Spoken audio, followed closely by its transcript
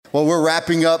Well, we're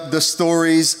wrapping up the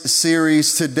stories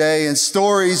series today, and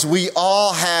stories, we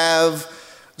all have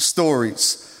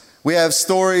stories. We have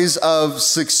stories of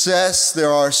success,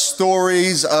 there are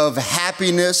stories of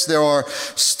happiness, there are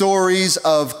stories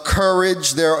of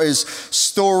courage, there is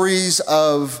stories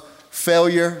of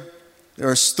failure, there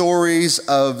are stories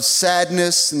of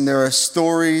sadness, and there are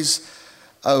stories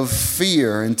of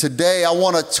fear. And today I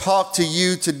want to talk to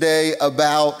you today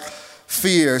about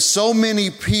fear. So many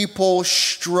people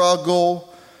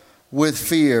struggle with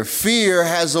fear. Fear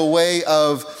has a way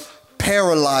of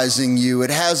paralyzing you. It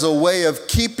has a way of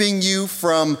keeping you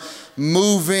from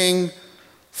moving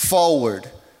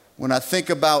forward. When I think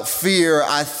about fear,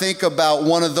 I think about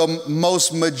one of the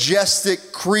most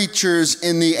majestic creatures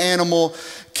in the animal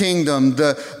kingdom,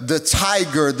 the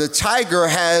tiger. The tiger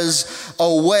has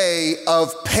a way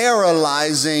of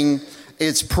paralyzing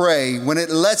its prey. When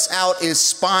it lets out its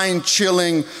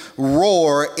spine-chilling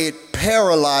roar, it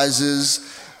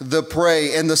paralyzes the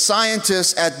prey. And the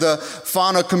scientists at the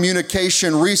Fauna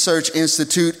Communication Research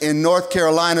Institute in North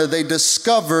Carolina, they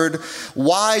discovered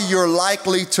why you're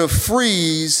likely to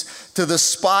freeze to the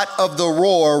spot of the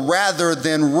roar rather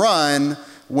than run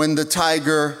when the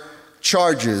tiger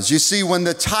charges. You see, when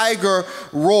the tiger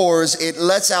roars, it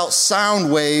lets out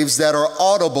sound waves that are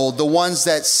audible, the ones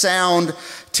that sound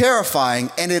terrifying,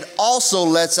 and it also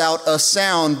lets out a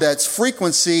sound that's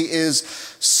frequency is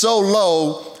so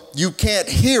low you can't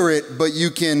hear it, but you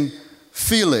can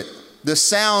feel it. The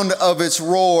sound of its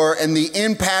roar and the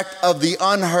impact of the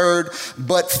unheard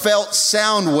but felt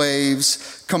sound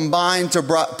waves combine to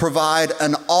provide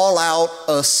an all-out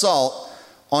assault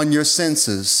on your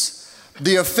senses.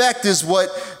 The effect is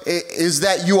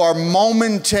that you are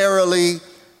momentarily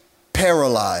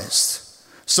paralyzed.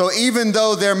 So even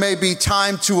though there may be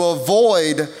time to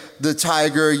avoid the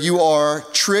tiger, you are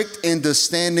tricked into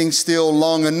standing still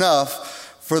long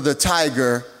enough for the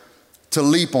tiger to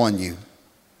leap on you.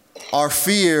 Our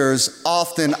fears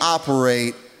often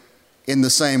operate in the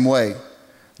same way.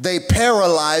 They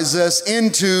paralyze us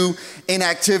into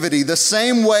inactivity. The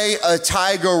same way a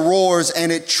tiger roars and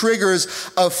it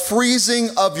triggers a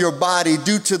freezing of your body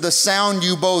due to the sound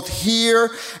you both hear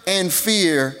and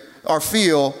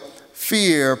feel,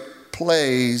 fear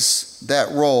plays that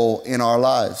role in our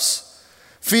lives.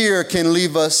 Fear can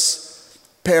leave us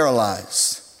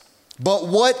paralyzed. But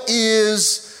what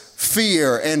is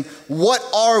fear and what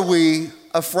are we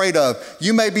afraid of?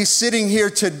 You may be sitting here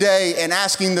today and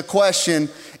asking the question,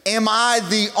 am I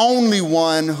the only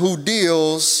one who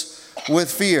deals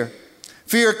with fear?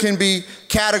 Fear can be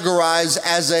categorized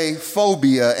as a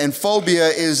phobia, and phobia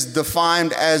is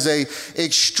defined as an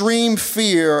extreme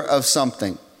fear of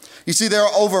something. You see, there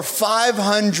are over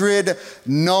 500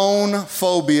 known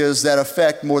phobias that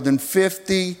affect more than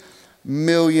 50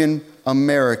 million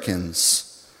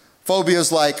Americans.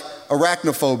 Phobias like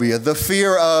arachnophobia, the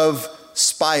fear of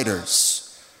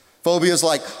spiders. Phobias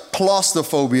like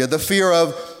claustrophobia, the fear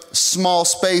of small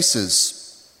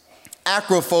spaces.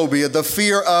 Acrophobia, the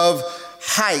fear of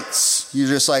heights. You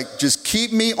just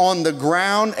keep me on the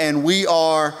ground and we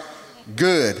are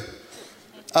good.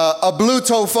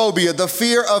 Ablutophobia, the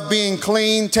fear of being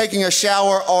clean, taking a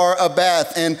shower or a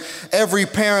bath. And every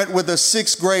parent with a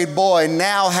 6th grade boy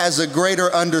now has a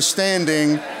greater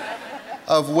understanding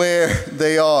of where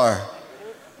they are.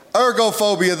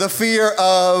 Ergophobia, the fear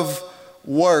of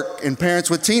work. And parents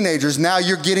with teenagers, now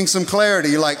you're getting some clarity.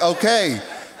 You're like, okay,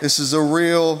 this is a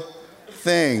real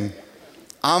thing.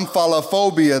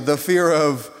 Omphalophobia, the fear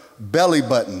of belly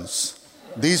buttons.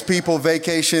 These people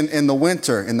vacation in the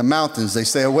winter in the mountains. They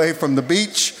stay away from the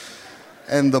beach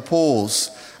and the pools.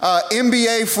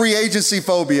 NBA free agency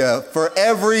phobia for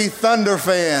every Thunder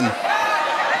fan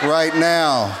right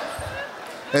now.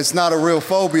 It's not a real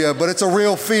phobia, but it's a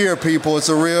real fear, people. It's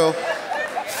a real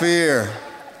fear.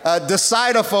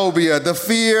 Decidophobia, the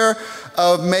fear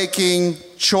of making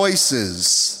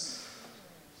choices.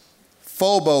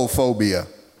 Phobophobia,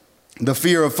 the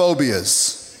fear of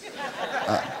phobias.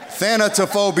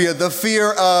 Thanatophobia, the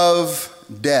fear of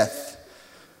death.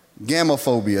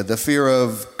 Gamophobia, the fear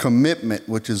of commitment,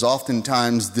 which is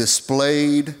oftentimes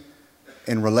displayed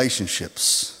in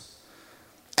relationships.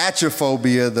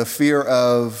 Atrophobia, the fear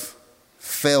of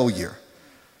failure.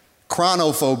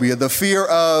 Chronophobia, the fear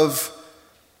of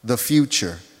the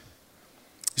future.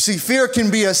 You see, fear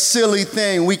can be a silly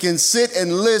thing. We can sit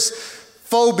and list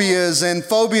phobias and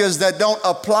phobias that don't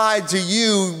apply to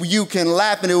you. You can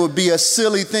laugh and it would be a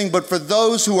silly thing. But for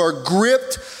those who are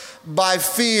gripped by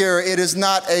fear, it is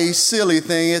not a silly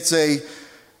thing. It's a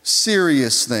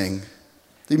serious thing.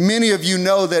 Many of you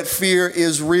know that fear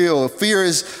is real. Fear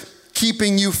is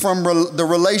keeping you from the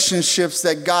relationships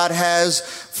that God has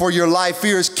for your life.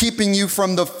 Fear is keeping you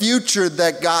from the future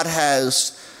that God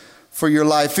has for your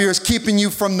life. Fear is keeping you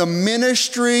from the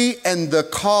ministry and the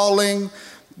calling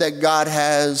that God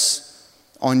has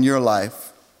on your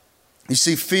life. You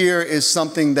see, fear is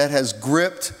something that has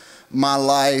gripped my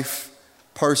life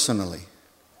personally.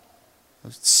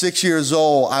 6 years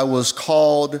old, I was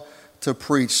called to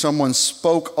preach. Someone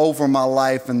spoke over my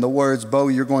life in the words, Beau,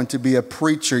 you're going to be a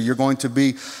preacher. You're going to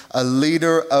be a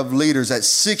leader of leaders. At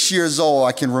 6 years old,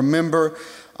 I can remember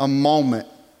a moment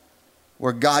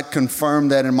where God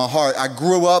confirmed that in my heart. I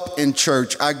grew up in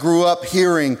church. I grew up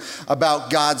hearing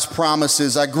about God's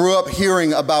promises. I grew up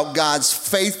hearing about God's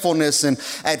faithfulness. And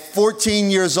at 14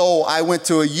 years old, I went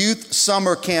to a youth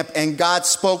summer camp, and God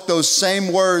spoke those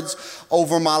same words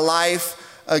over my life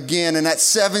again. And at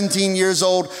 17 years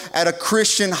old, at a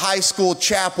Christian high school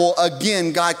chapel,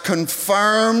 again, God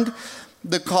confirmed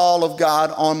the call of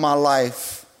God on my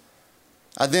life.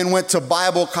 I then went to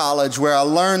Bible college where I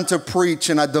learned to preach,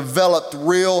 and I developed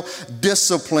real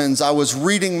disciplines. I was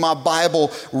reading my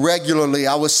Bible regularly.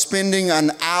 I was spending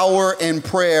an hour in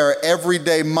prayer every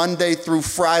day, Monday through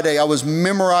Friday. I was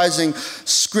memorizing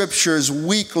scriptures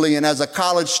weekly. And as a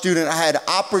college student, I had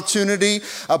opportunity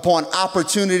upon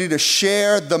opportunity to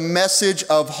share the message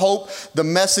of hope, the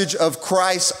message of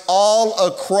Christ all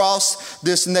across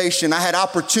this nation. I had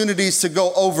opportunities to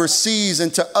go overseas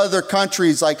into other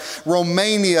countries like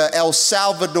Romania, El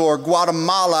Salvador,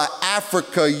 Guatemala,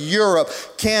 Africa, Europe,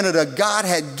 Canada. God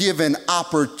had given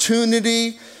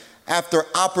opportunity after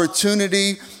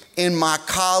opportunity in my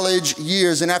college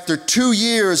years. And after 2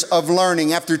 years of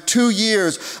learning, after 2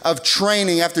 years of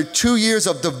training, after 2 years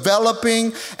of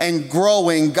developing and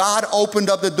growing, God opened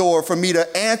up the door for me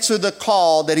to answer the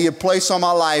call that He had placed on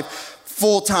my life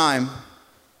full time.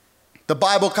 The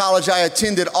Bible college I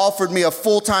attended offered me a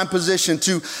full-time position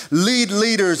to lead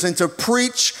leaders and to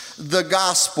preach the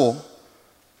gospel.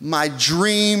 My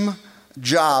dream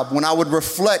job. When I would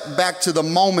reflect back to the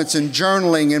moments in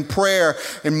journaling and prayer,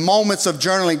 in moments of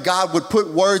journaling, God would put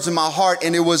words in my heart,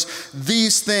 and it was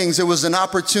these things. It was an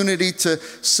opportunity to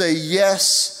say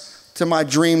yes to my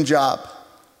dream job.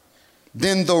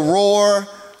 Then the roar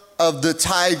of the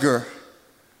tiger.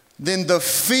 Then the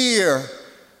fear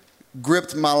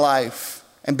gripped my life.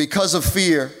 And because of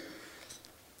fear,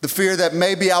 the fear that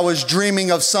maybe I was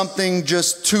dreaming of something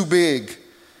just too big,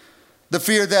 the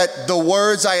fear that the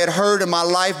words I had heard in my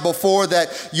life before,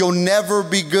 that you'll never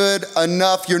be good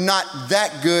enough, you're not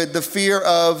that good, the fear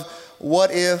of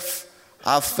what if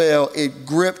I fail, it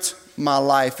gripped my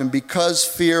life. And because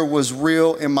fear was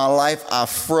real in my life, I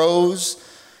froze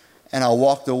and I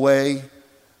walked away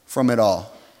from it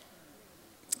all.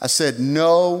 I said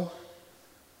no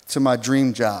to my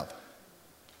dream job.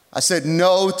 I said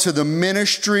no to the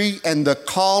ministry and the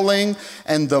calling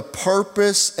and the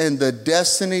purpose and the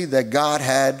destiny that God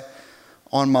had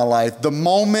on my life. The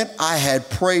moment I had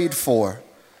prayed for,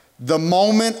 the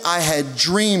moment I had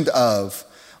dreamed of,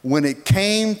 when it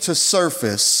came to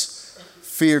surface,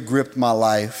 fear gripped my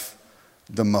life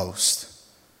the most.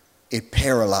 It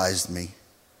paralyzed me.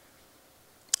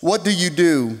 What do you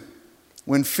do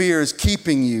when fear is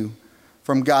keeping you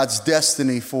from God's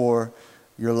destiny for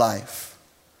your life?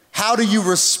 How do you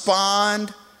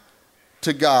respond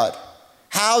to God?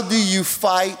 How do you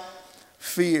fight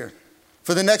fear?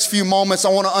 For the next few moments, I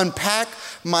want to unpack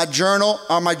my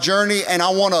journey, and I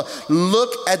want to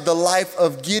look at the life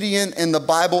of Gideon in the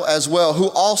Bible as well, who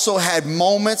also had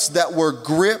moments that were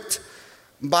gripped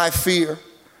by fear.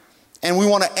 And we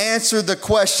want to answer the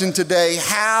question today,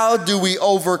 how do we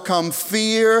overcome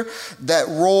fear that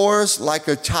roars like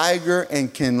a tiger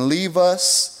and can leave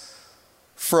us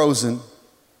frozen?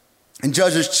 In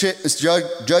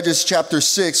Judges chapter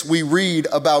 6, we read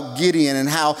about Gideon and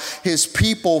how his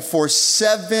people for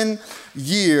 7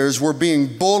 years were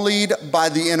being bullied by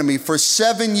the enemy. For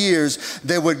 7 years,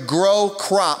 they would grow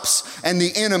crops and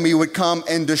the enemy would come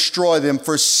and destroy them.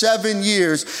 For 7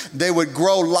 years, they would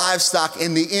grow livestock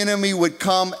and the enemy would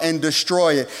come and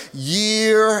destroy it.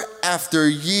 Year after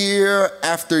year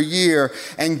after year.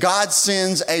 And God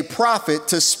sends a prophet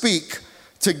to speak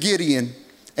to Gideon.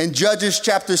 In Judges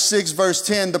chapter 6, verse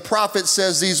 10, the prophet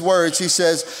says these words. He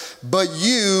says, "But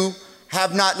you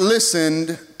have not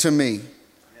listened to me."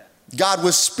 God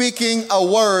was speaking a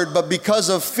word, but because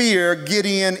of fear,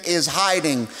 Gideon is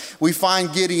hiding. We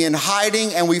find Gideon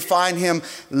hiding, and we find him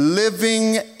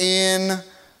living in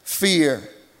fear.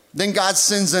 Then God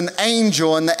sends an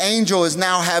angel, and the angel is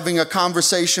now having a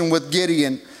conversation with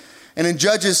Gideon. And in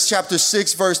Judges chapter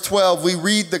 6, verse 12, we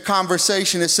read the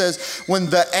conversation. It says, "When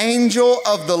the angel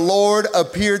of the Lord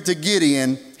appeared to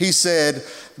Gideon, he said,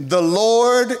 the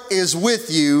Lord is with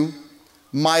you,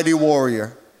 mighty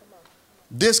warrior.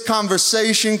 This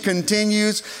conversation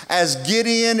continues as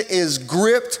Gideon is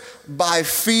gripped by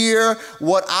fear.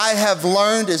 What I have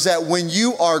learned is that when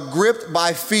you are gripped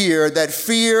by fear, that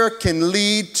fear can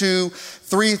lead to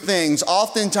three things.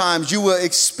 Oftentimes you will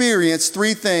experience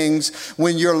three things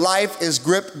when your life is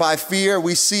gripped by fear.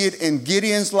 We see it in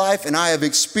Gideon's life, and I have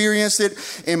experienced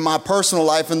it in my personal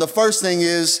life. And the first thing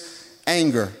is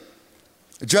anger.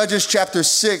 Judges chapter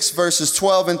 6, verses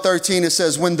 12 and 13, it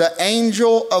says, when the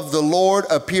angel of the Lord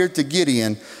appeared to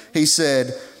Gideon, he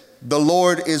said, the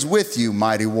Lord is with you,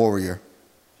 mighty warrior.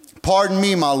 Pardon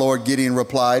me, my Lord, Gideon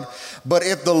replied, but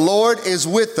if the Lord is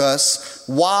with us,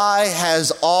 why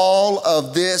has all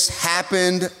of this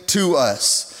happened to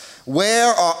us?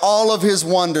 Where are all of his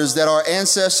wonders that our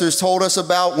ancestors told us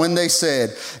about when they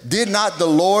said, did not the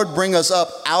Lord bring us up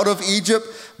out of Egypt?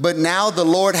 But now the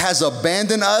Lord has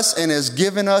abandoned us and has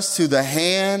given us to the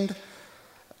hand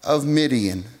of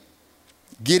Midian.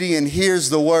 Gideon hears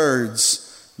the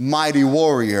words, mighty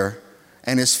warrior,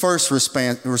 and his first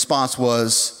response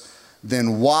was,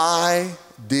 then why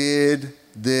did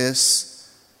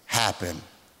this happen?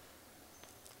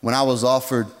 When I was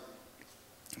offered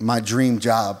my dream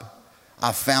job,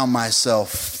 I found myself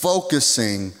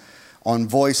focusing on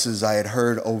voices I had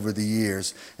heard over the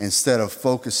years instead of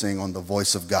focusing on the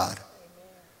voice of God.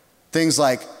 Things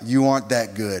like, you aren't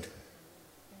that good.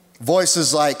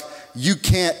 Voices like, you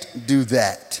can't do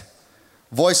that.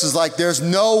 Voices like, there's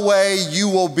no way you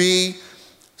will be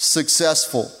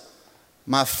successful.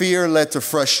 My fear led to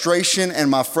frustration, and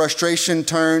my frustration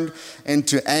turned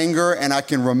into anger. And I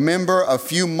can remember a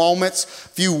few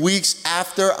weeks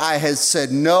after I had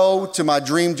said no to my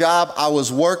dream job. I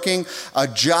was working a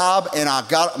job, and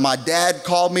my dad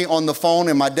called me on the phone,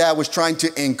 and my dad was trying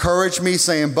to encourage me,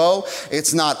 saying, Beau,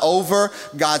 it's not over.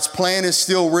 God's plan is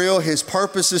still real. His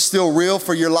purpose is still real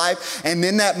for your life. And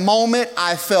in that moment,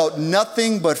 I felt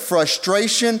nothing but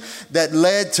frustration that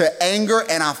led to anger.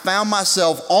 And I found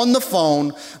myself on the phone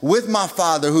with my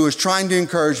father, who was trying to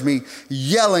encourage me,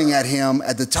 yelling at him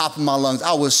at the top of my lungs.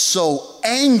 I was so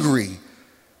angry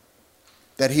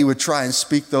that he would try and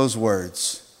speak those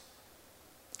words.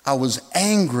 I was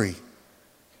angry.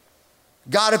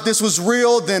 God, if this was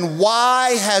real, then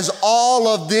why has all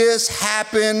of this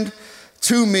happened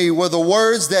to me? Were the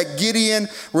words that Gideon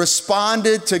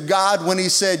responded to God when he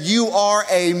said, you are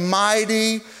a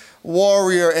mighty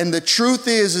warrior. And the truth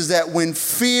is that when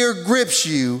fear grips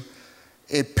you,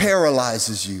 it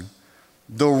paralyzes you.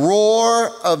 The roar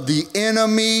of the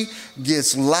enemy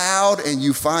gets loud, and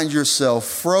you find yourself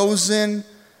frozen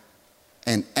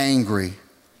and angry.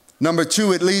 Number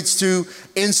two, it leads to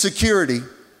insecurity.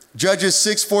 Judges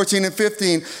 6, 14 and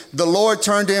 15, the Lord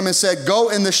turned to him and said, go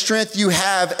in the strength you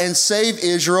have and save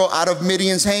Israel out of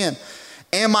Midian's hand.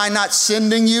 Am I not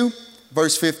sending you?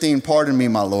 Verse 15, pardon me,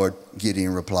 my Lord,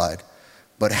 Gideon replied,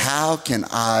 but how can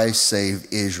I save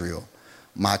Israel?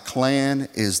 My clan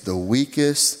is the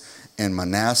weakest in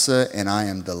Manasseh, and I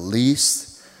am the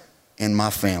least in my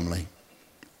family.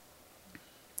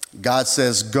 God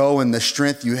says, go in the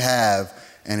strength you have.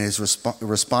 And his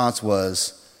response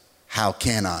was, how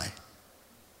can I?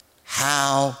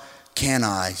 How can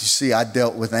I? You see, I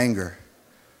dealt with anger.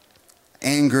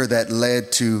 Anger that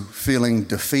led to feeling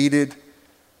defeated,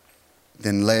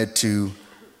 then led to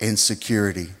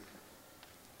insecurity.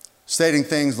 Stating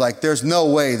things like, there's no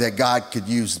way that God could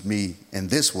use me in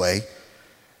this way.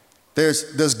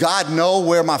 Does God know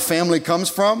where my family comes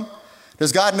from?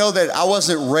 Does God know that I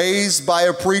wasn't raised by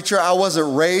a preacher? I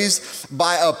wasn't raised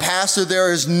by a pastor.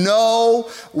 There is no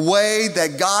way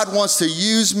that God wants to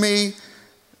use me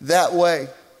that way.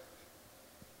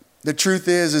 The truth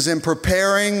is in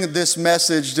preparing this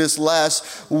message this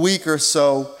last week or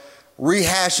so,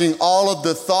 rehashing all of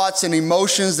the thoughts and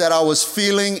emotions that I was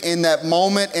feeling in that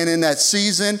moment and in that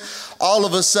season, all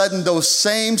of a sudden those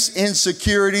same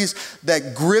insecurities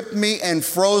that gripped me and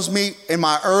froze me in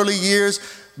my early years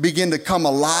begin to come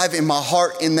alive in my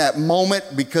heart in that moment,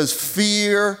 because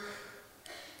fear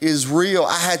is real.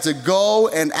 I had to go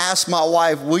and ask my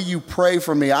wife, will you pray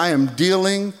for me? I am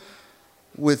dealing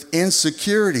with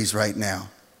insecurities right now.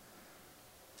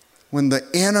 When the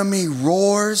enemy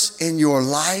roars in your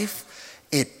life,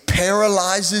 it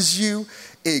paralyzes you,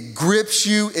 it grips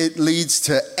you, it leads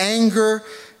to anger,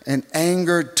 and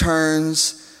anger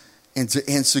turns into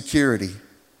insecurity.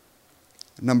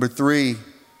 Number three,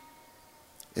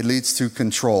 it leads to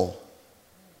control.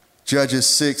 Judges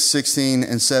 6, 16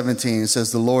 and 17, it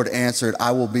says, the Lord answered,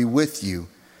 I will be with you,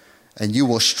 and you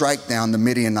will strike down the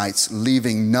Midianites,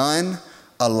 leaving none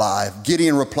alive.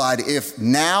 Gideon replied, if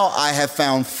now I have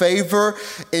found favor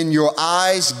in your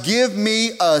eyes, give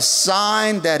me a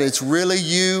sign that it's really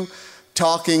you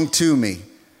talking to me.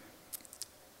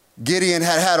 Gideon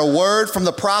had a word from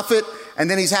the prophet, and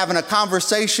then he's having a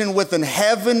conversation with an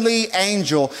heavenly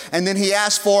angel, and then he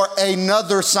asked for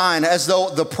another sign, as though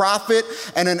the prophet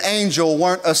and an angel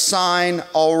weren't a sign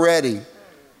already.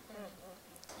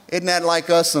 Isn't that like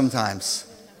us sometimes?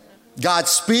 God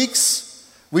speaks,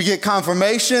 we get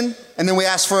confirmation, and then we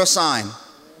ask for a sign.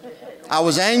 I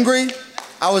was angry,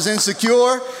 I was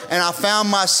insecure, and I found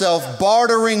myself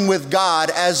bartering with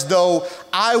God as though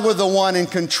I were the one in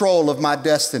control of my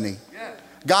destiny.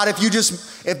 God,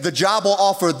 if the job will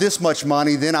offer this much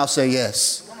money, then I'll say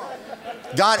yes.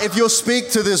 God, if you'll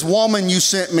speak to this woman you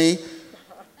sent me,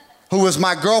 who was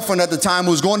my girlfriend at the time,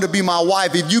 who was going to be my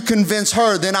wife, if you convince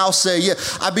her, then I'll say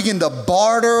yes. I begin to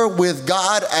barter with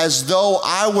God as though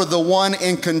I were the one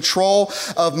in control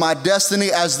of my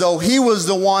destiny, as though he was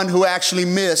the one who actually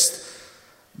missed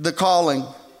the calling.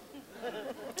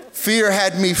 Fear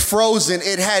had me frozen.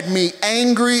 It had me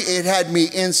angry. It had me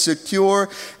insecure.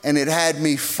 And it had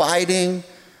me fighting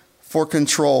for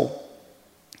control.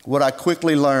 What I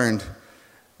quickly learned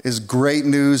is great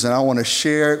news, and I want to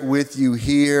share it with you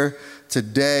here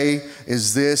today,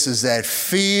 is that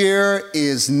fear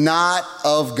is not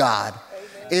of God.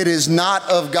 It is not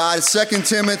of God. 2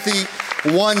 Timothy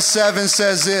 1:7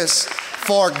 says this,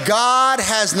 for God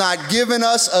has not given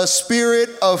us a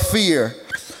spirit of fear,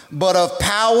 but of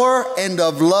power and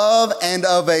of love and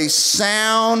of a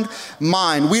sound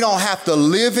mind. We don't have to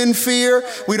live in fear.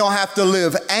 We don't have to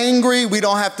live angry. We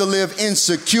don't have to live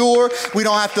insecure. We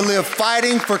don't have to live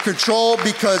fighting for control,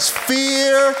 because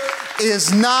fear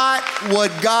is not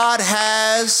what God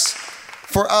has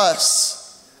for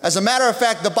us. As a matter of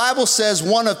fact, the Bible says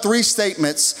one of three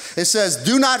statements. It says,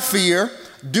 do not fear,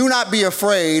 do not be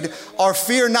afraid, or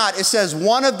fear not. It says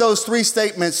one of those three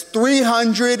statements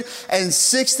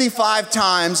 365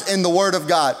 times in the Word of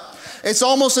God. It's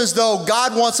almost as though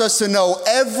God wants us to know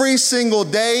every single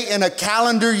day in a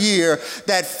calendar year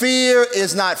that fear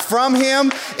is not from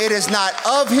Him, it is not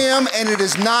of Him, and it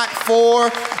is not for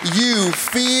you.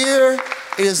 Fear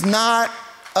is not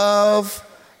of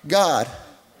God.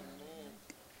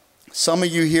 Some of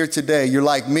you here today, you're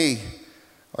like me,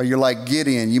 or you're like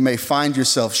Gideon. You may find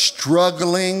yourself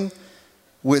struggling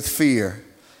with fear.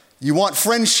 You want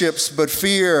friendships, but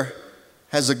fear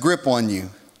has a grip on you.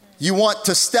 You want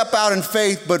to step out in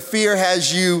faith, but fear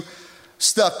has you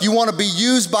stuck. You want to be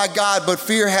used by God, but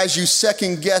fear has you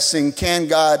second guessing, can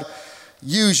God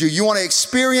use you? You want to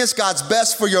experience God's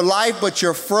best for your life, but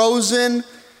you're frozen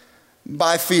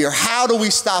by fear. How do we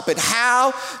stop it?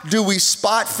 How do we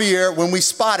spot fear? When we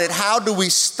spot it, how do we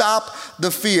stop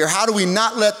the fear? How do we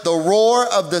not let the roar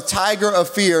of the tiger of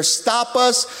fear stop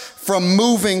us from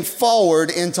moving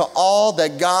forward into all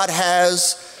that God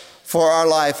has for our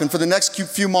life? And for the next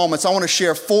few moments, I want to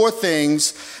share 4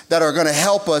 things that are going to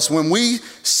help us when we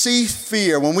see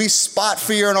fear, when we spot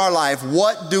fear in our life.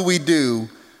 What do we do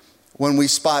when we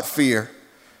spot fear?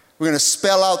 We're going to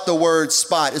spell out the word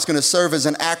SPOT. It's going to serve as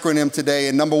an acronym today.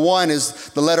 And number 1 is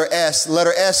the letter S. The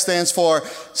letter S stands for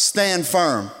stand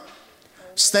firm.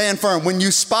 Stand firm. When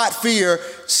you spot fear,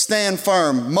 stand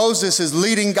firm. Moses is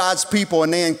leading God's people,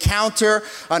 and they encounter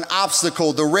an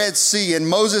obstacle, the Red Sea. And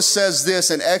Moses says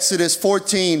this in Exodus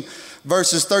 14,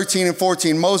 verses 13 and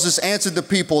 14. Moses answered the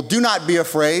people, do not be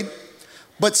afraid,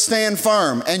 but stand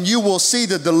firm, and you will see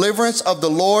the deliverance of the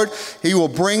Lord He will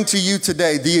bring to you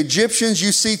today. The Egyptians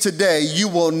you see today, you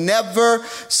will never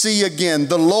see again.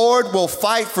 The Lord will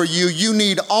fight for you. You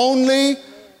need only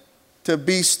to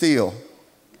be still.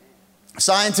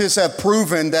 Scientists have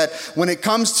proven that when it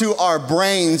comes to our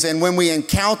brains and when we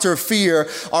encounter fear,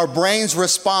 our brains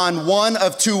respond one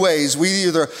of 2 ways. We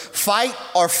either fight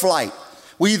or flight.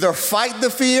 We either fight the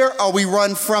fear or we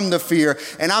run from the fear.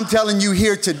 And I'm telling you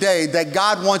here today that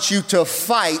God wants you to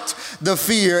fight the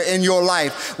fear in your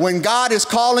life. When God is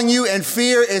calling you and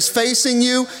fear is facing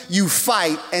you, you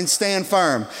fight and stand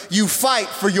firm. You fight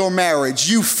for your marriage.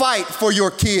 You fight for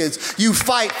your kids. You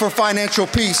fight for financial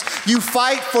peace. You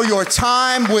fight for your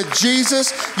time with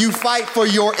Jesus. You fight for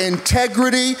your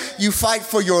integrity. You fight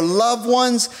for your loved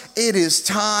ones. It is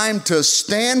time to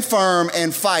stand firm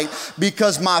and fight,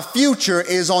 because my future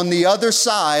is on the other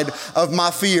side of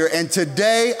my fear. And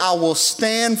today I will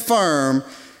stand firm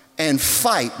and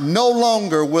fight. No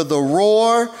longer will the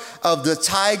roar of the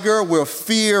tiger, will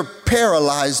fear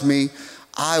paralyze me.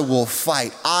 I will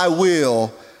fight. I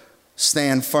will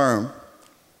stand firm.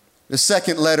 The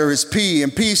second letter is P,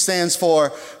 and P stands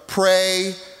for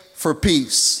pray for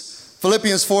peace.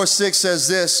 Philippians 4:6 says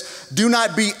this, do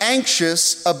not be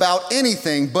anxious about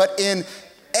anything, but in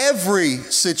every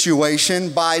situation,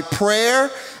 by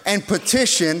prayer and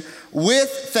petition, with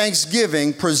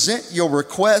thanksgiving, present your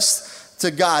requests to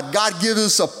God. God gives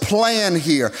us a plan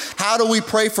here. How do we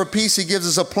pray for peace? He gives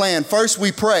us a plan. First,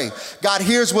 we pray, God,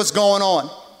 here's what's going on.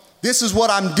 This is what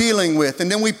I'm dealing with.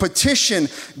 And then we petition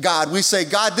God. We say,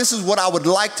 God, this is what I would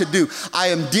like to do. I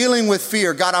am dealing with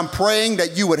fear. God, I'm praying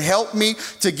that you would help me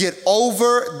to get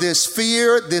over this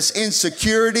fear, this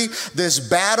insecurity, this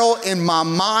battle in my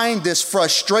mind, this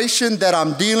frustration that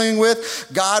I'm dealing with.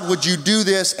 God, would you do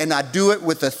this? And I do it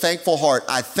with a thankful heart.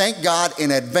 I thank God in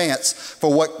advance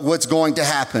for what's going to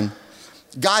happen.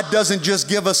 God doesn't just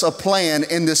give us a plan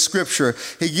in this scripture.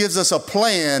 He gives us a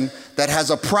plan that has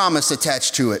a promise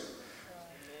attached to it.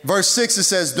 Verse 6, it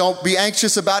says, don't be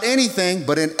anxious about anything,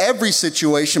 but in every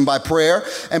situation by prayer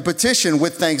and petition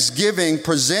with thanksgiving,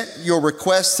 present your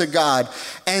requests to God.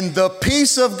 And the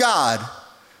peace of God,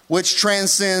 which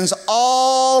transcends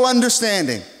all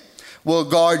understanding, will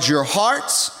guard your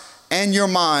hearts and your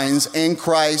minds in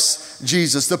Christ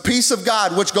Jesus. The peace of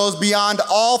God, which goes beyond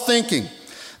all thinking.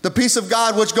 The peace of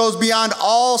God, which goes beyond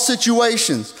all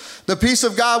situations. The peace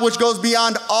of God, which goes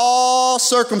beyond all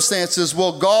circumstances,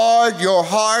 will guard your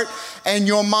heart and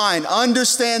your mind.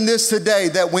 Understand this today,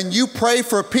 that when you pray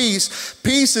for peace,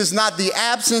 peace is not the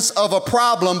absence of a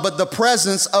problem, but the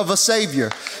presence of a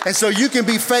Savior. And so you can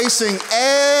be facing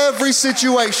every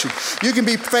situation. You can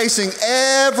be facing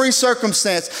every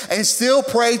circumstance and still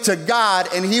pray to God,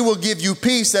 and He will give you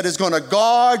peace that is going to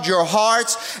guard your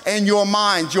hearts and your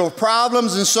minds. Your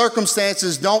problems and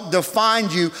circumstances don't define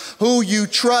you. Who you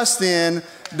trust in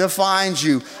defines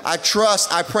you. I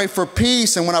pray for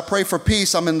peace, and when I pray for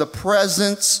peace, I'm in the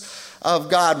presence of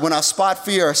God. When I spot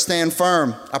fear, I stand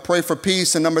firm. I pray for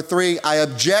peace. And number 3, I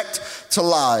object to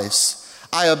lies.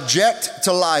 I object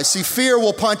to lies. See, fear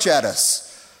will punch at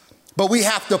us, but we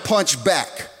have to punch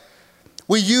back.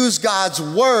 We use God's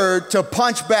word to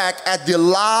punch back at the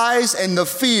lies and the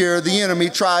fear the enemy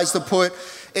tries to put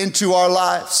into our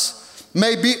lives.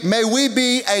 May we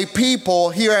be a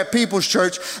people here at People's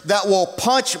Church that will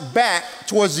punch back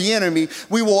towards the enemy.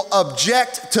 We will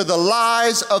object to the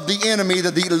lies of the enemy,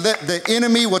 that the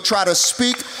enemy will try to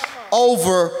speak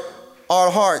over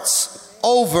our hearts,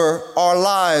 over our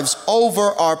lives,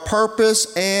 over our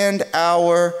purpose and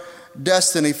our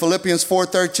destiny. Philippians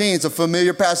 4:13 is a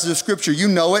familiar passage of scripture. You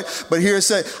know it, but here it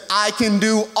says, I can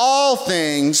do all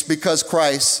things because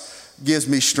Christ gives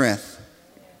me strength.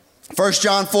 1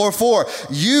 John 4:4,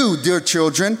 you, dear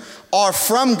children, are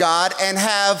from God and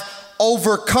have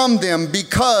overcome them,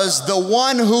 because the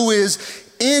one who is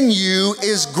in you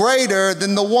is greater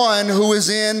than the one who is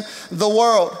in the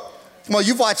world. Well,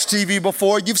 you've watched TV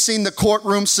before. You've seen the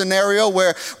courtroom scenario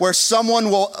where someone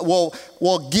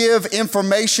will give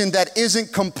information that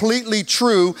isn't completely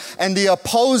true, and the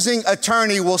opposing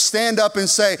attorney will stand up and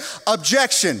say,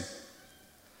 objection.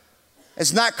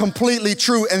 It's not completely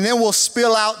true, and then we'll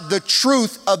spill out the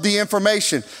truth of the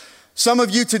information. Some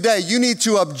of you today, you need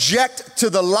to object to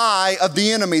the lie of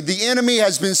the enemy. The enemy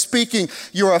has been speaking,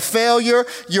 you're a failure,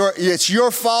 it's your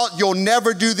fault, you'll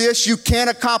never do this, you can't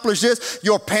accomplish this,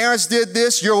 your parents did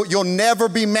this, you'll never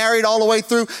be married all the way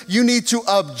through. You need to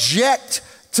object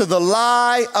to the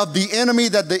lie of the enemy,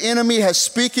 that the enemy has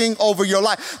speaking over your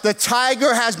life. The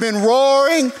tiger has been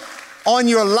roaring on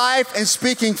your life and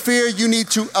speaking fear. You need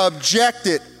to object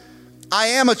it. I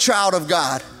am a child of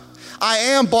God. I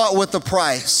am bought with a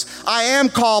price. I am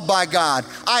called by God.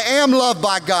 I am loved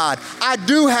by God. I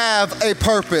do have a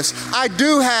purpose. I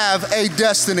do have a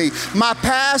destiny. My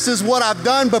past is what I've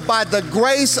done, but by the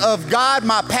grace of God,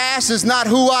 my past is not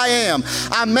who I am.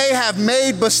 I may have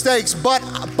made mistakes, but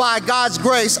by God's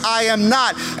grace, I am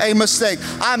not a mistake.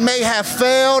 I may have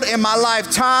failed in my life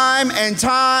time and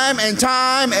time and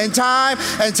time and time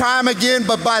and time again,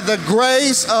 but by the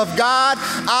grace of God,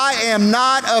 I am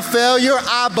not a failure.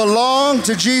 I belong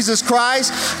to Jesus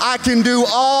Christ. I can do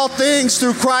all things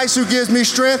through Christ who gives me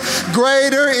strength.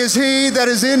 Greater is He that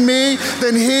is in me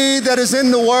than he that is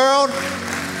in the world.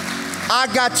 I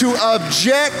got to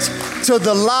object to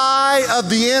the lie of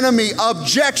the enemy.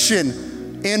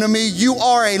 Objection, enemy, you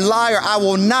are a liar. I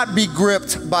will not be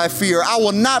gripped by fear. I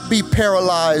will not be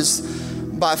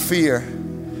paralyzed by fear.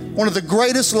 One of the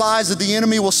greatest lies that the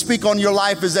enemy will speak on your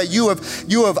life is that you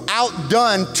have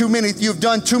outdone too many, you've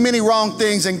done too many wrong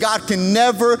things, and God can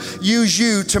never use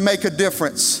you to make a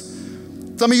difference.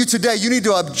 Some of you today, you need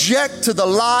to object to the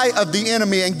lie of the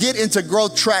enemy and get into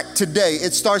growth track today.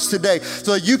 It starts today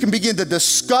so that you can begin to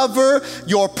discover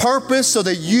your purpose so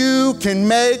that you can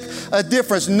make a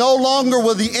difference. No longer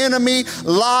will the enemy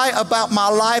lie about my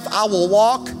life. I will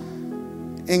walk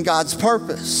in God's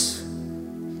purpose.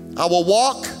 I will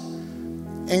walk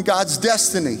in God's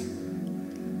destiny.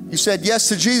 You said yes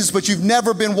to Jesus, but you've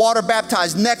never been water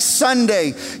baptized. Next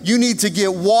Sunday, you need to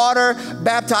get water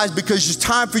baptized because it's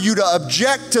time for you to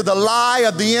object to the lie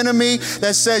of the enemy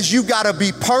that says you got to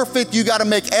be perfect, you got to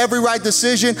make every right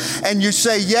decision, and you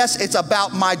say, yes, it's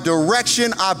about my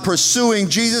direction. I'm pursuing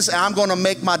Jesus, and I'm going to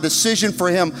make my decision for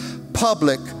him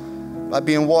public by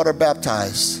being water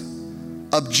baptized.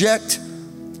 Object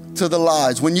to the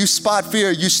lies. When you spot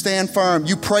fear, you stand firm.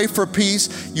 You pray for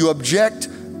peace. You object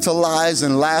to lies.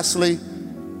 And lastly,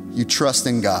 you trust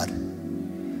in God.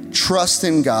 Trust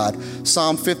in God.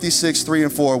 Psalm 56, 3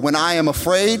 and 4. When I am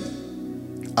afraid,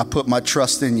 I put my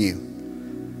trust in you.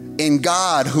 In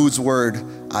God, whose word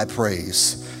I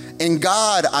praise. In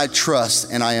God I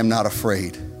trust, and I am not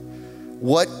afraid.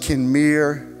 What can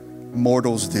mere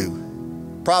mortals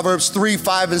do? Proverbs 3,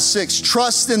 5 and 6.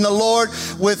 Trust in the Lord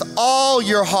with all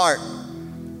your heart,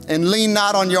 and lean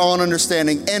not on your own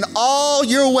understanding. In all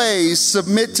your ways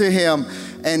submit to him,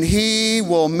 and he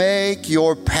will make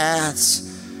your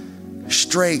paths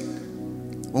straight.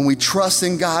 When we trust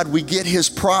in God, we get his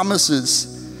promises.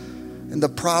 And the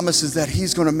promise is that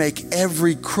he's going to make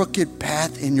every crooked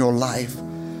path in your life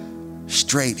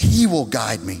straight. He will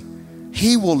guide me.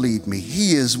 He will lead me.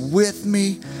 He is with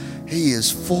me. He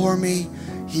is for me.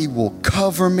 He will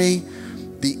cover me.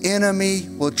 The enemy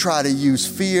will try to use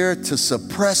fear to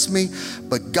suppress me,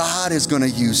 but God is going to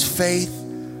use faith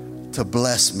to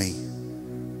bless me.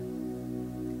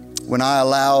 When I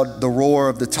allowed the roar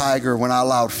of the tiger, when I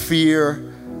allowed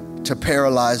fear to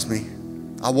paralyze me,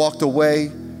 I walked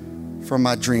away from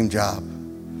my dream job.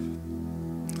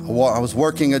 I was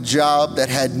working a job that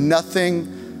had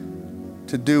nothing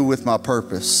to do with my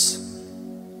purpose.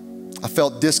 I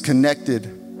felt disconnected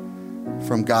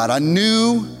from God. I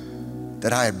knew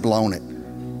that I had blown it.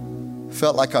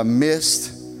 Felt like I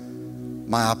missed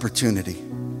my opportunity.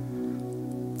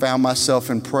 Found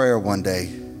myself in prayer one day,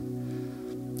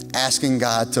 asking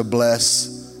God to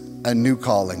bless a new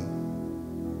calling,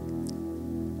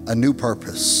 a new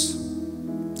purpose.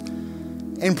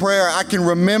 In prayer, I can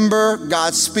remember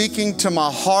God speaking to my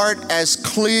heart as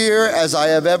clear as I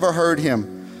have ever heard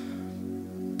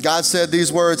him. God said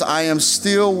these words, I am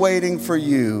still waiting for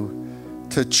you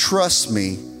to trust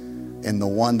me in the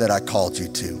one that I called you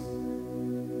to.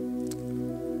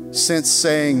 Since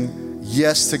saying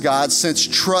yes to God, since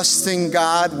trusting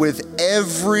God with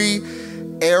every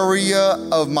area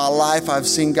of my life, I've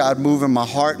seen God move in my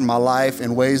heart and my life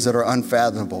in ways that are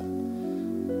unfathomable.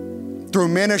 Through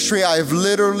ministry, I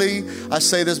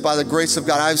say this by the grace of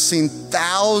God, I've seen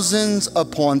thousands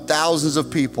upon thousands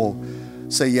of people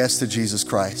say yes to Jesus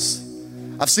Christ.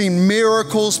 I've seen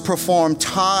miracles performed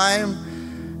time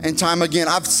and time again.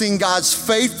 I've seen God's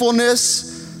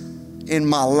faithfulness in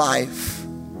my life.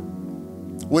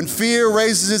 When fear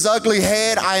raises its ugly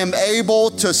head, I am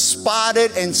able to spot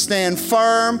it and stand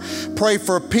firm, pray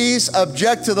for peace,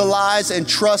 object to the lies, and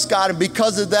trust God. And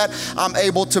because of that, I'm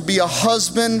able to be a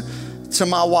husband to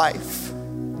my wife.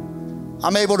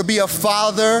 I'm able to be a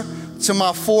father to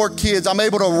my 4 kids. I'm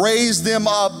able to raise them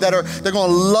up they're going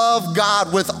to love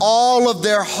God with all of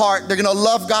their heart. They're going to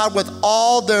love God with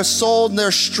all their soul and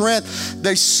their strength.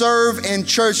 They serve in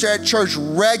church, at church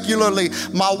regularly.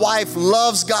 My wife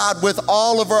loves God with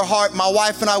all of her heart. My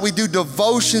wife and I, we do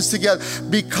devotions together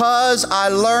because I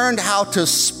learned how to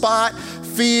spot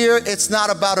fear. It's not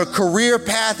about a career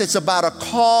path. It's about a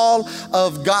call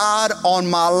of God on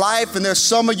my life. And there's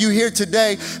some of you here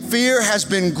today, fear has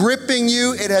been gripping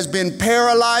you. It has been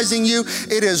paralyzing you.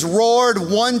 It has roared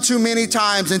one too many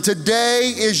times. And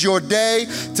today is your day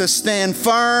to stand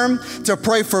firm, to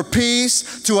pray for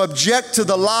peace, to object to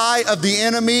the lie of the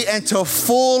enemy, and to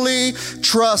fully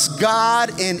trust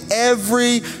God in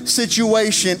every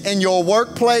situation, in your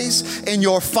workplace, in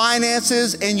your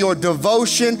finances, in your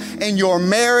devotion, in your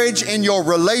marriage, in your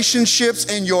relationships,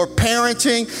 in your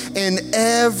parenting, in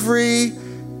every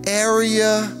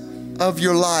area of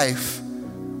your life.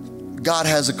 God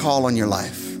has a call on your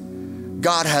life.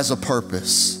 God has a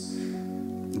purpose.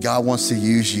 God wants to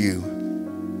use you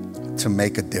to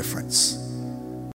make a difference.